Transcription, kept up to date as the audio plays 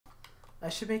I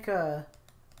should make an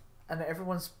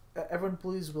everyone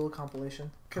blues will compilation.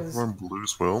 Cause everyone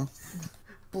blues will.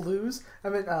 Blues? I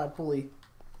meant bully.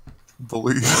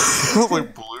 Bully?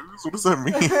 Like blues? What does that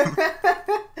mean?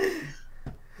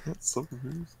 That's so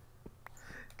confused.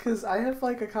 Cause I have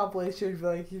like a compilation of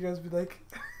like you guys be like,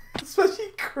 especially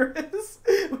Chris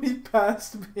when he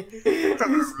passed me.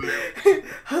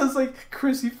 I was like,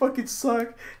 Chris, you fucking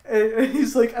suck, and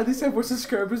he's like, at least I have more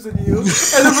subscribers than you, and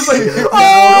I was like,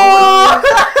 oh!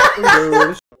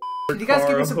 Can you guys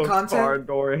give me some content?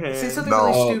 Say something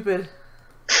really stupid.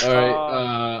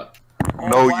 Alright,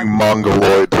 no, you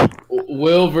mongoloid.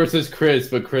 Will versus Chris,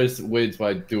 but Chris wins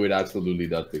by doing absolutely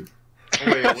nothing.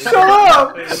 Wait, shut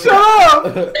up!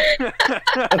 Shut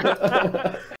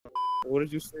up! What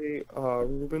did you say,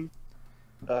 Ruben?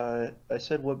 I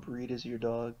said, what breed is your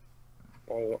dog?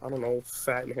 Oh, I don't know,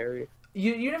 fat and hairy.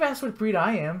 You never asked what breed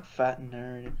I am. Fat and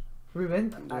hairy.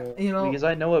 Ruben, Yeah. you know. Because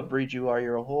I know what breed you are,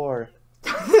 you're a whore.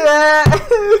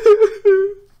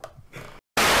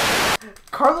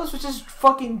 Carlos was just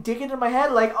fucking digging in my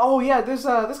head like, oh yeah, this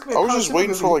could be a I was just waiting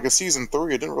movie. for like a season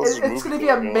 3. I didn't realize it's gonna be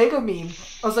a mega meme.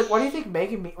 I was like, why do you think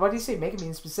mega meme? Why do you say mega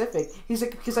meme specific? He's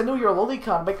like, because I know you're a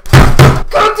lolicon. I'm like,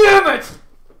 God damn it!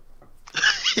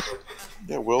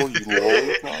 Yeah, Will, you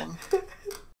lolicon.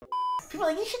 People are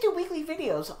like, you should do weekly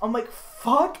videos. I'm like,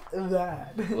 fuck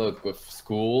that. Look, with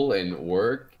school and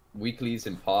work, weekly is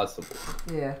impossible.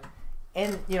 Yeah.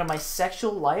 And, you know, my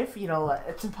sexual life, you know,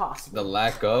 it's impossible. The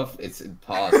lack of, it's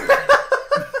impossible.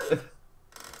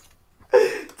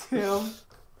 Tim.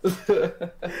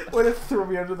 Way to throw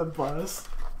me under the bus.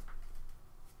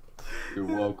 You're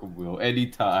welcome, Will.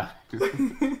 Anytime.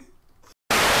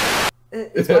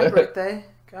 It's my birthday,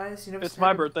 guys. You never It's said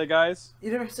my birthday, guys. You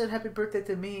never said happy birthday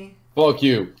to me. Fuck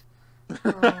you.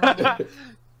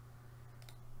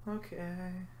 Okay.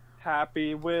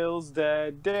 Happy Will's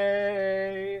dead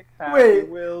day. Happy Wait,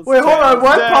 Will's hold on.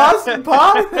 What? dead Pause? day.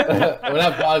 Pause? We're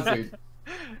not pausing.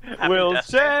 Will's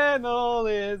channel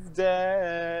is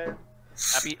dead.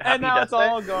 And now it's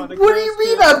all gone to What do you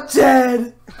mean I'm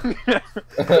dead?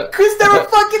 Chris never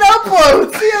fucking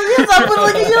uploads! He has uploaded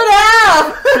like a year and a half!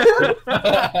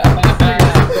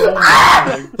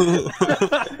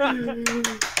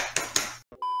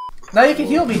 Now you can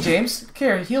heal me, James.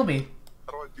 Here, heal me.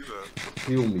 How do I do that?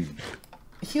 Heal me.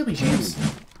 Heal me, James.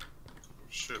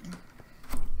 Shit.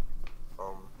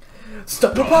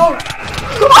 Stop the power!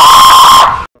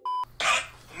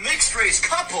 Mixed race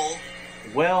couple.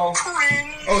 Well.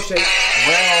 Cringe. Oh shit.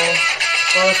 Well.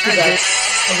 Oh, let's do that.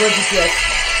 I'm going to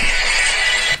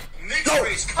Mixed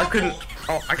race couple. I couldn't.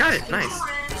 Oh, I got it. Nice.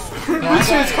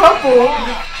 Mixed race couple!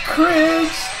 Cringe!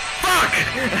 Fuck!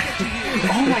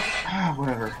 Oh my.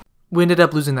 Whatever. We ended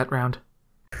up losing that round.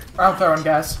 I'm throwing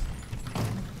gas.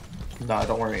 Nah,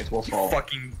 don't worry, it's Will's fault.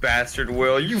 Fucking bastard,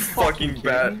 Will. You fucking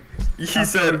bad. He I'm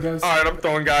said, throwing guys. alright, I'm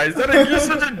throwing guys. You're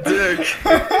such a dick.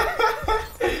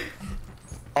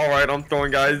 Alright, I'm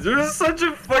throwing guys. You're such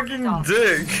a fucking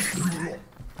dick.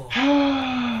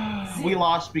 We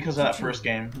lost because of that first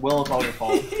game. Will, it's all your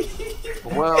fault.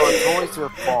 Well, it's always your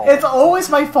fault. It's always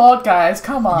my fault, guys.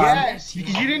 Come on. Yes,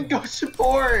 because you didn't go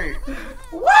support.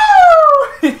 Woo!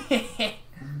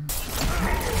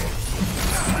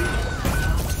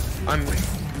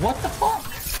 What the fuck?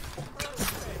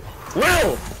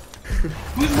 Will!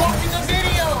 Who's watching the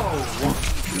video?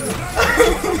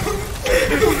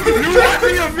 You're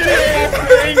watching a video of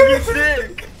playing you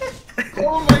dick!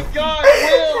 Oh my god,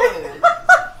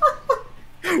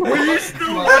 Will! Were you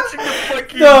still watching the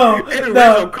fucking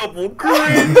No. couple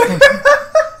cringe?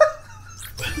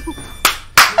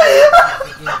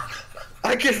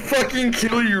 I can fucking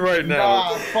kill you right now.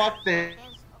 Nah, fuck this.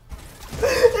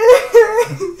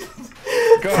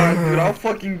 God, dude, I'll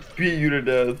fucking beat you to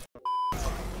death.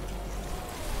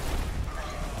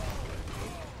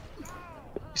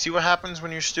 You see what happens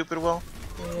when you're stupid, Will?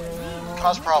 Yeah.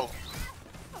 Cause problems.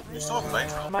 You still have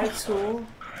nitro. My tool.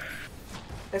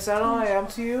 Is that all I am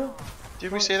to you?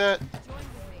 Did we say that?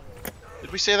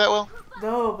 Did we say that, Will?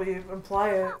 No, but you imply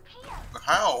it.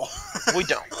 How? We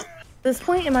don't. At this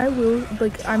point, am I Will?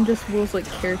 Like, I'm just Will's like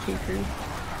caretaker.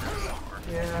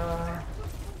 Yeah.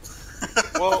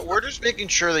 Well, we're just making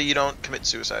sure that you don't commit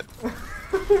suicide.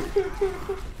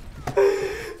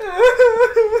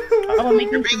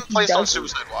 You're being placed on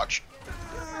suicide watch.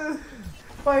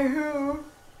 By who?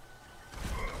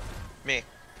 Me.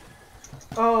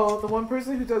 Oh, the one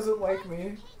person who doesn't like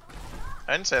me.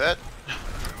 I didn't say that.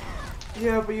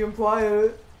 Yeah, but you imply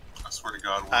it. I swear to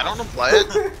God. Will. I don't imply it.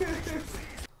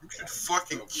 You should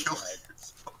fucking kill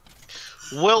yourself.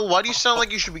 Will, why do you sound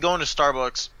like you should be going to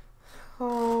Starbucks?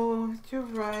 Oh, you're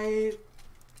right.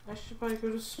 I should probably go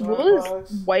to Will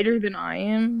Starbucks. is whiter than I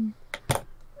am.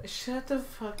 Shut the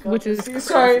fuck up. Which is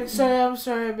Misty. crazy. I'm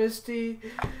sorry, Misty.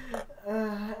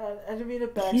 I didn't mean to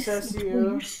backsass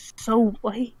You're you. so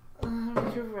white.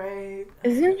 You're right.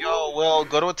 Isn't Yo, Will,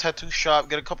 go to a tattoo shop,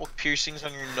 get a couple piercings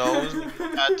on your nose, maybe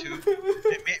a tattoo.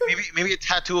 Maybe a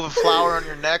tattoo of a flower on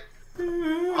your neck.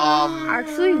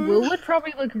 Actually, Will would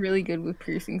probably look really good with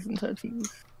piercings and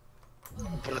tattoos.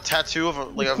 A tattoo of a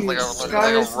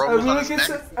Guys, rose on his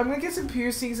neck. I'm gonna get some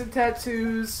piercings and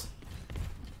tattoos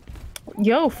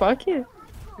Yo, fuck it.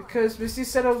 because Misty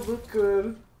said I'll look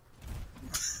good.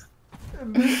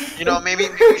 And Misty, You know, maybe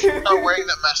you should start wearing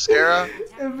that mascara.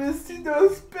 and Misty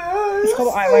knows best. It's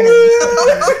called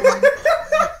eyeliner.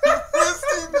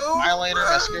 Eyeliner,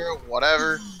 mascara,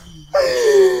 whatever.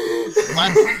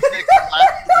 Black lipstick,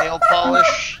 black nail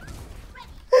polish.